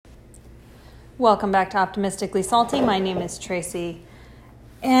Welcome back to Optimistically Salty. My name is Tracy,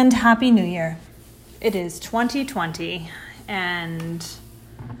 and Happy New Year. It is 2020, and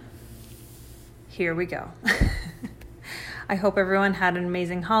here we go. I hope everyone had an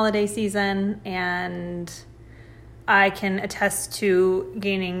amazing holiday season, and I can attest to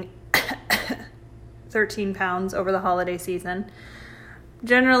gaining 13 pounds over the holiday season.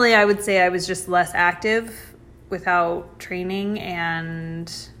 Generally, I would say I was just less active without training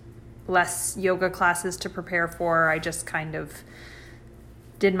and less yoga classes to prepare for. I just kind of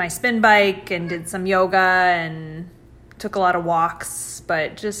did my spin bike and did some yoga and took a lot of walks,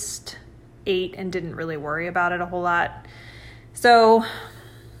 but just ate and didn't really worry about it a whole lot. So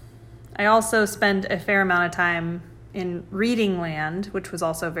I also spent a fair amount of time in reading land, which was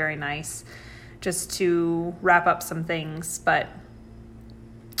also very nice, just to wrap up some things. But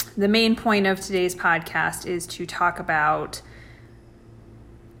the main point of today's podcast is to talk about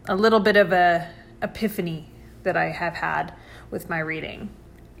a little bit of a epiphany that I have had with my reading.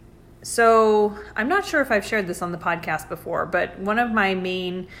 So I'm not sure if I've shared this on the podcast before, but one of my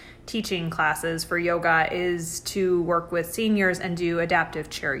main teaching classes for yoga is to work with seniors and do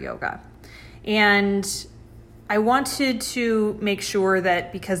adaptive chair yoga. And I wanted to make sure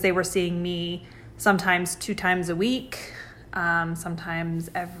that because they were seeing me sometimes 2 times a week,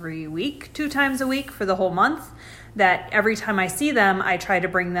 sometimes every week, 2 times a week for the whole month, that every time I see them, I try to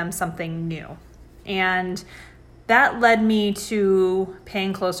bring them something new. And that led me to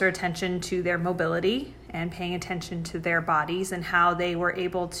paying closer attention to their mobility and paying attention to their bodies and how they were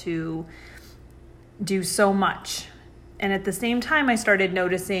able to do so much. And at the same time, I started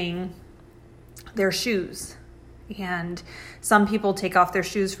noticing their shoes. And some people take off their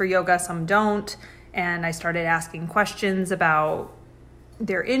shoes for yoga, some don't. And I started asking questions about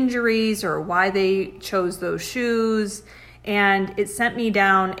their injuries or why they chose those shoes. And it sent me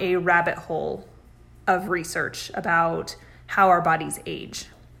down a rabbit hole of research about how our bodies age.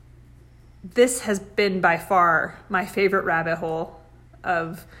 This has been by far my favorite rabbit hole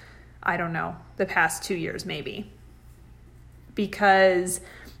of, the past 2 years maybe. Because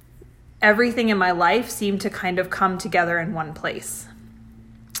everything in my life seemed to kind of come together in one place.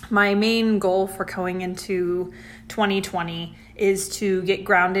 My main goal for going into 2020 is to get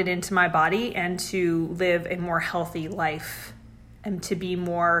grounded into my body and to live a more healthy life and to be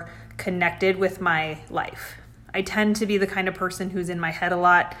more connected with my life. I tend to be the kind of person who's in my head a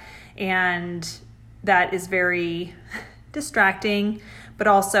lot, and that is very distracting, but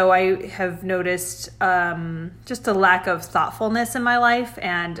also I have noticed just a lack of thoughtfulness in my life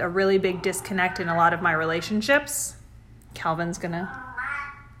and a really big disconnect in a lot of my relationships. Calvin's gonna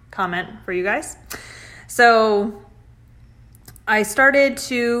comment for you guys. So I started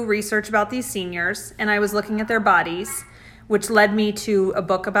to research about these seniors, and I was looking at their bodies, which led me to a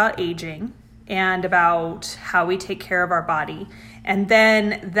book about aging and about how we take care of our body. And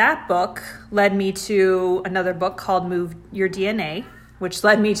then that book led me to another book called Move Your DNA, which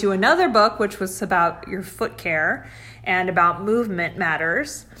led me to another book, which was about your foot care and about movement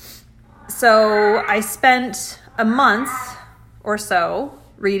matters. So I spent a month or so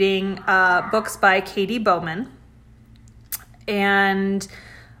reading books by Katie Bowman and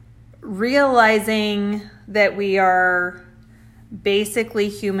realizing that we are basically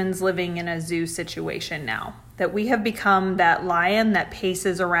humans living in a zoo situation now, that we have become that lion that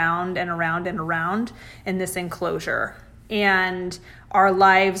paces around and around and around in this enclosure. And our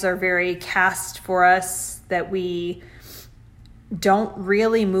lives are very cast for us, that we don't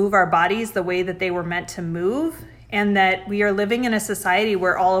really move our bodies the way that they were meant to move, and that we are living in a society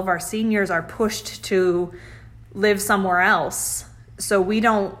where all of our seniors are pushed to live somewhere else. So we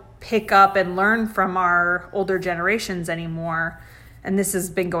don't pick up and learn from our older generations anymore. And this has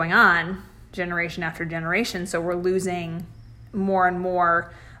been going on generation after generation. So we're losing more and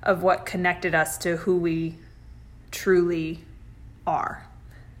more of what connected us to who we truly are.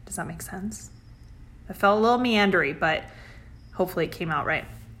 Does that make sense? It felt a little meandery, but hopefully it came out right.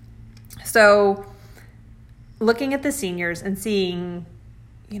 So looking at the seniors and seeing,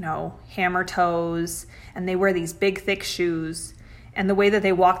 hammer toes, and they wear these big, thick shoes, and the way that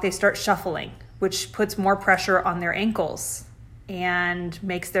they walk, they start shuffling, which puts more pressure on their ankles and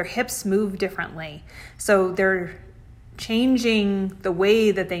makes their hips move differently. So they're changing the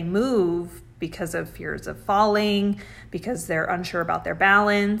way that they move because of fears of falling, because they're unsure about their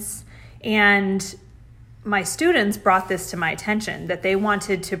balance. And my students brought this to my attention, that they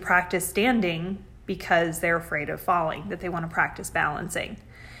wanted to practice standing because they're afraid of falling, that they want to practice balancing.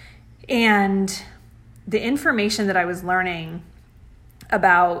 And the information that I was learning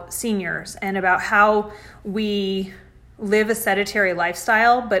about seniors and about how we live a sedentary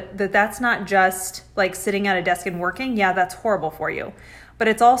lifestyle, but that's not just like sitting at a desk and working. Yeah, that's horrible for you. But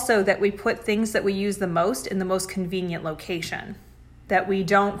it's also that we put things that we use the most in the most convenient location, that we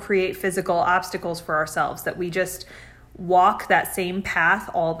don't create physical obstacles for ourselves, that we just walk that same path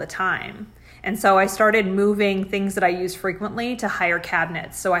all the time. And so I started moving things that I use frequently to higher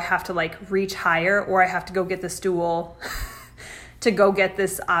cabinets. So I have to like reach higher, or I have to go get the stool to go get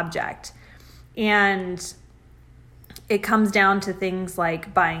this object. And it comes down to things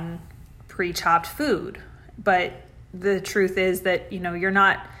like buying pre-chopped food. But the truth is that, you're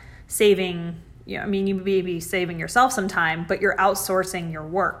not saving, you may be saving yourself some time, but you're outsourcing your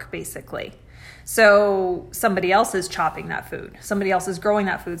work basically. So somebody else is chopping that food. Somebody else is growing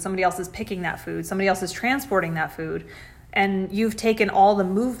that food. Somebody else is picking that food. Somebody else is transporting that food. And you've taken all the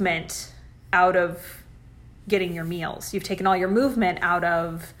movement out of getting your meals. You've taken all your movement out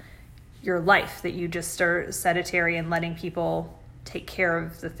of your life, that you just are sedentary and letting people take care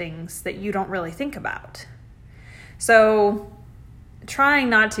of the things that you don't really think about. So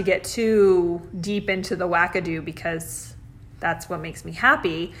trying not to get too deep into the wackadoo, because that's what makes me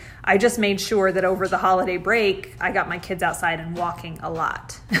happy, I just made sure that over the holiday break, I got my kids outside and walking a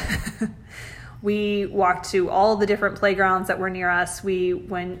lot. We walked to all the different playgrounds that were near us. We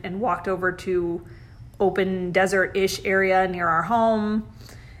went and walked over to open desert-ish area near our home.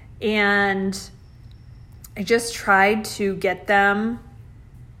 And I just tried to get them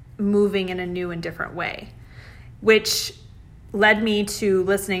moving in a new and different way, which led me to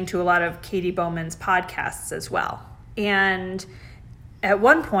listening to a lot of Katie Bowman's podcasts as well. And at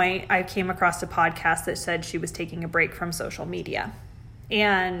one point, I came across a podcast that said she was taking a break from social media.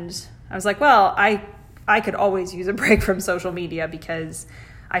 And I was like, well, I could always use a break from social media, because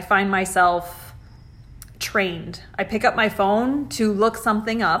I find myself trained. I pick up my phone to look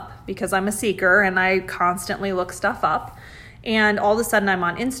something up because I'm a seeker and I constantly look stuff up. And all of a sudden I'm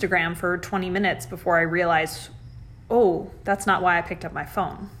on Instagram for 20 minutes before I realize, oh, that's not why I picked up my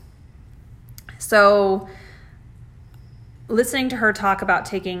phone. So listening to her talk about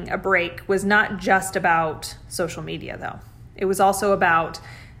taking a break was not just about social media, though. It was also about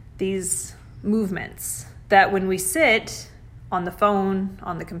these movements that when we sit on the phone,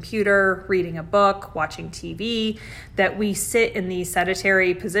 on the computer, reading a book, watching TV, that we sit in these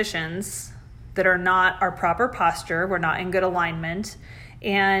sedentary positions that are not our proper posture, we're not in good alignment,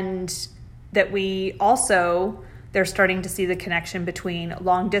 and that we also, they're starting to see the connection between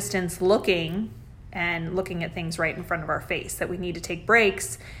long distance looking and looking at things right in front of our face, that we need to take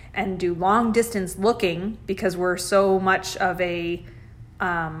breaks and do long distance looking because we're so much of a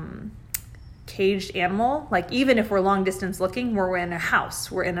caged animal. Like even if we're long distance looking, we're in a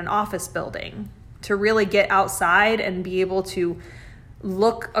house, we're in an office building. To really get outside and be able to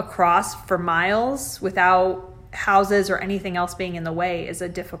look across for miles without houses or anything else being in the way is a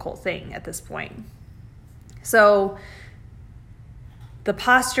difficult thing at this point. So the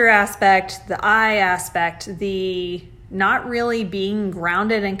posture aspect, the eye aspect, the not really being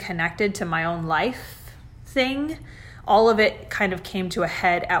grounded and connected to my own life thing, all of it kind of came to a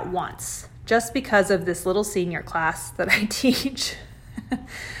head at once, just because of this little senior class that I teach.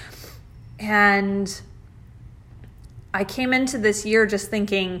 And I came into this year just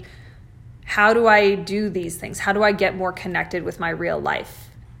thinking, how do I do these things? How do I get more connected with my real life?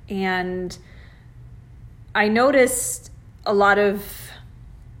 And I noticed a lot of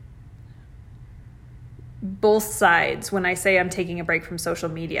both sides when I say I'm taking a break from social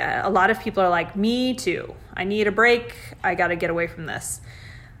media. A lot of people are like, me too. I need a break. I got to get away from this.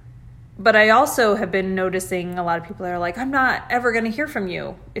 But I also have been noticing a lot of people that are like, I'm not ever going to hear from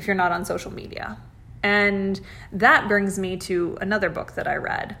you if you're not on social media. And that brings me to another book that I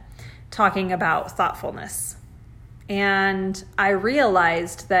read talking about thoughtfulness. And I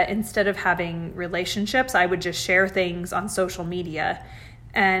realized that instead of having relationships, I would just share things on social media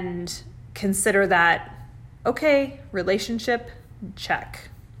and consider that, okay, relationship, check.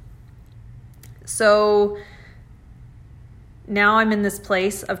 So now I'm in this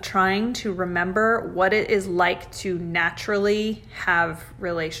place of trying to remember what it is like to naturally have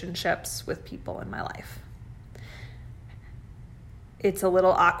relationships with people in my life. It's a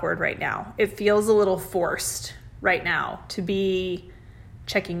little awkward right now. It feels a little forced right now to be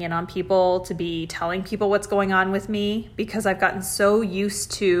checking in on people, to be telling people what's going on with me, because I've gotten so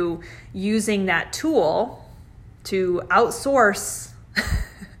used to using that tool to outsource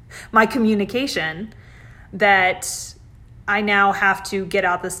my communication that I now have to get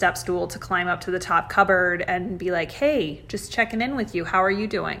out the step stool to climb up to the top cupboard and be like, hey, just checking in with you. How are you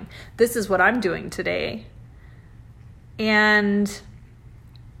doing? This is what I'm doing today. And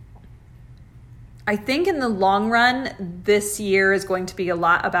I think in the long run, this year is going to be a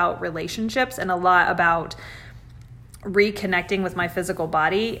lot about relationships and a lot about reconnecting with my physical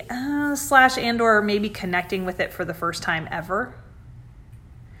body, slash and or maybe connecting with it for the first time ever.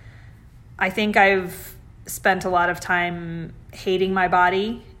 I think I've spent a lot of time hating my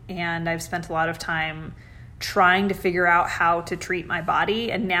body, and I've spent a lot of time trying to figure out how to treat my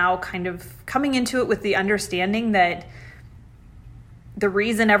body, and now kind of coming into it with the understanding that the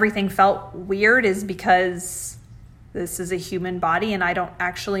reason everything felt weird is because this is a human body and I don't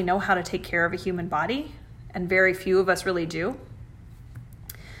actually know how to take care of a human body, and very few of us really do.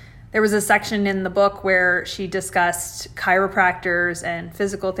 There was a section in the book where she discussed chiropractors and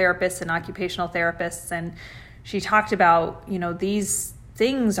physical therapists and occupational therapists, and she talked about, these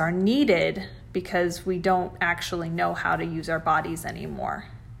things are needed because we don't actually know how to use our bodies anymore.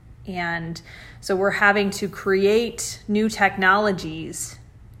 And so we're having to create new technologies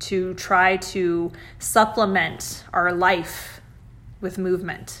to try to supplement our life with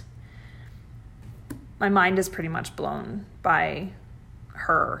movement. My mind is pretty much blown by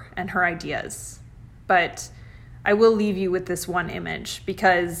her and her ideas. But I will leave you with this one image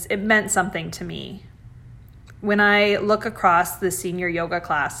because it meant something to me. When I look across the senior yoga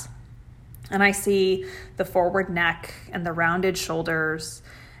class and I see the forward neck and the rounded shoulders,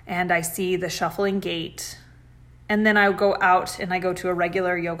 and I see the shuffling gait, and then I go out and I go to a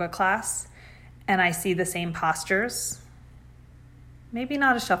regular yoga class and I see the same postures, maybe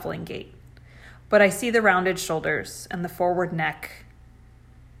not a shuffling gait, but I see the rounded shoulders and the forward neck,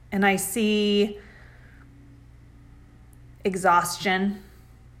 and I see exhaustion,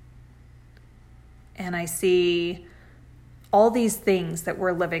 and I see all these things that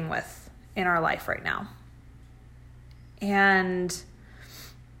we're living with in our life right now. And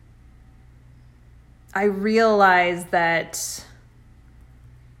I realize that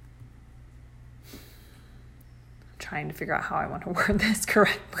I'm trying to figure out how I want to word this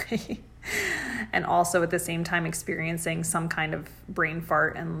correctly, and also at the same time experiencing some kind of brain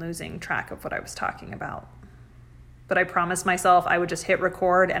fart and losing track of what I was talking about. But I promised myself I would just hit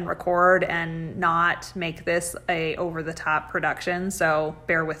record and not make this a over-the-top production, so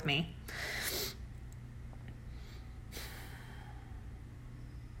bear with me.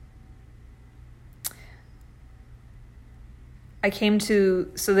 I came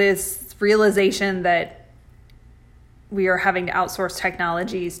to this realization that we are having to outsource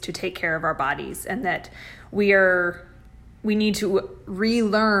technologies to take care of our bodies, and that we need to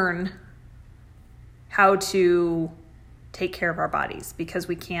relearn how to take care of our bodies because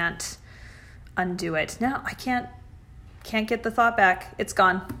we can't undo it. No, I can't get the thought back. It's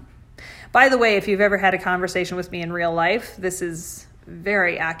gone. By the way, if you've ever had a conversation with me in real life, this is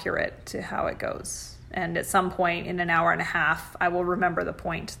very accurate to how it goes. And at some point in an hour and a half, I will remember the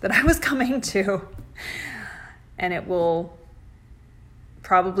point that I was coming to. And it will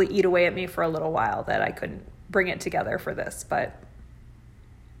probably eat away at me for a little while that I couldn't bring it together for this. But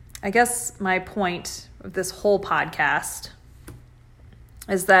I guess my point of this whole podcast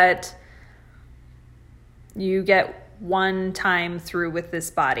is that you get one time through with this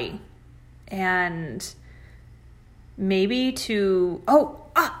body. And maybe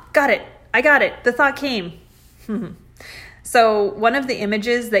got it. I got it. The thought came. So one of the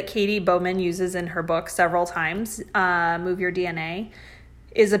images that Katie Bowman uses in her book several times, Move Your DNA,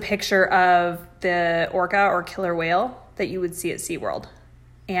 is a picture of the orca or killer whale that you would see at SeaWorld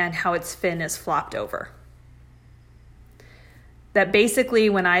and how its fin is flopped over. That basically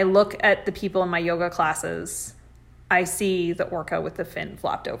when I look at the people in my yoga classes, I see the orca with the fin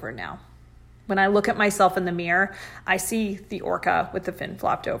flopped over now. When I look at myself in the mirror, I see the orca with the fin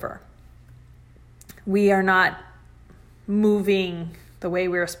flopped over. We are not moving the way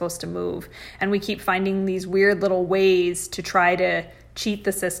we're supposed to move. And we keep finding these weird little ways to try to cheat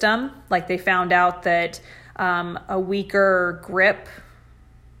the system. Like they found out that a weaker grip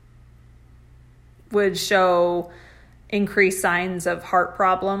would show increased signs of heart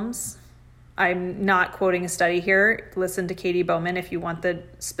problems. I'm not quoting a study here. Listen to Katie Bowman if you want the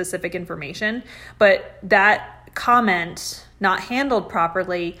specific information. But that comment, not handled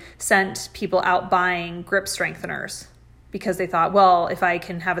properly, sent people out buying grip strengtheners because they thought, well, if I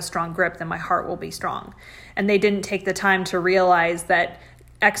can have a strong grip, then my heart will be strong. And they didn't take the time to realize that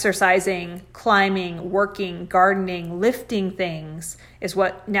exercising, climbing, working, gardening, lifting things is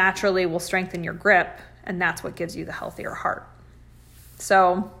what naturally will strengthen your grip, and that's what gives you the healthier heart.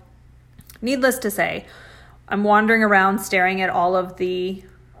 So, needless to say, I'm wandering around staring at all of the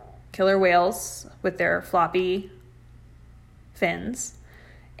killer whales with their floppy fins.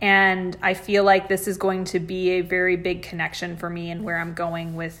 And I feel like this is going to be a very big connection for me and where I'm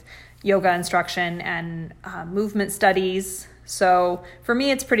going with yoga instruction and movement studies. So for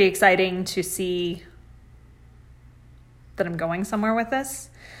me, it's pretty exciting to see that I'm going somewhere with this,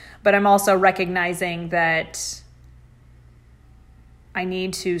 but I'm also recognizing that I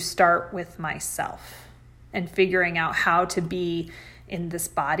need to start with myself and figuring out how to be in this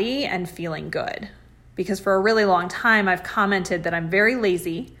body and feeling good. Because for a really long time, I've commented that I'm very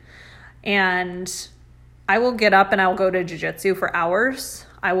lazy, and I will get up and I will go to jiu-jitsu for hours.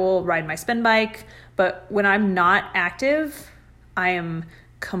 I will ride my spin bike, but when I'm not active, I am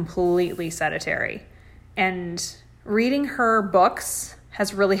completely sedentary. And reading her books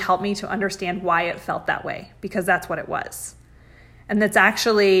has really helped me to understand why it felt that way, because that's what it was. And that's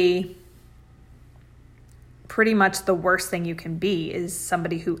actually pretty much the worst thing you can be, is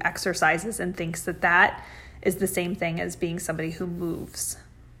somebody who exercises and thinks that that is the same thing as being somebody who moves.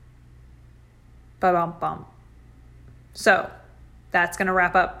 Ba-bum-bum. So that's going to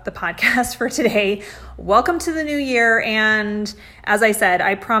wrap up the podcast for today. Welcome to the new year. And as I said,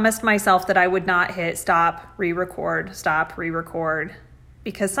 I promised myself that I would not hit stop, re-record,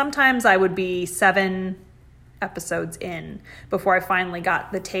 because sometimes I would be 7 episodes in before I finally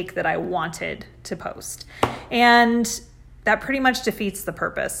got the take that I wanted to post. And that pretty much defeats the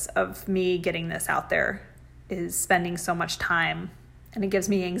purpose of me getting this out there, is spending so much time, and it gives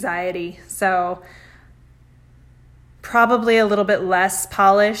me anxiety. So probably a little bit less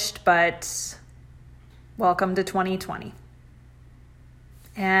polished, but welcome to 2020.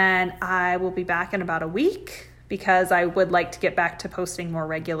 And I will be back in about a week, because I would like to get back to posting more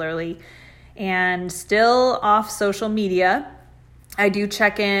regularly. And still off social media. I do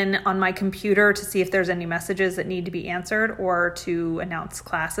check in on my computer to see if there's any messages that need to be answered, or to announce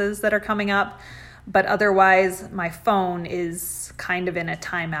classes that are coming up. But otherwise, my phone is kind of in a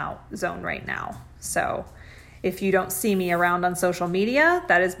timeout zone right now. So if you don't see me around on social media,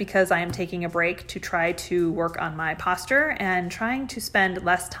 that is because I am taking a break to try to work on my posture and trying to spend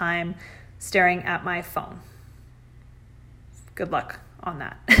less time staring at my phone. Good luck on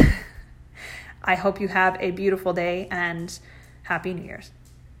that. I hope you have a beautiful day, and Happy New Year's.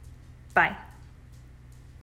 Bye.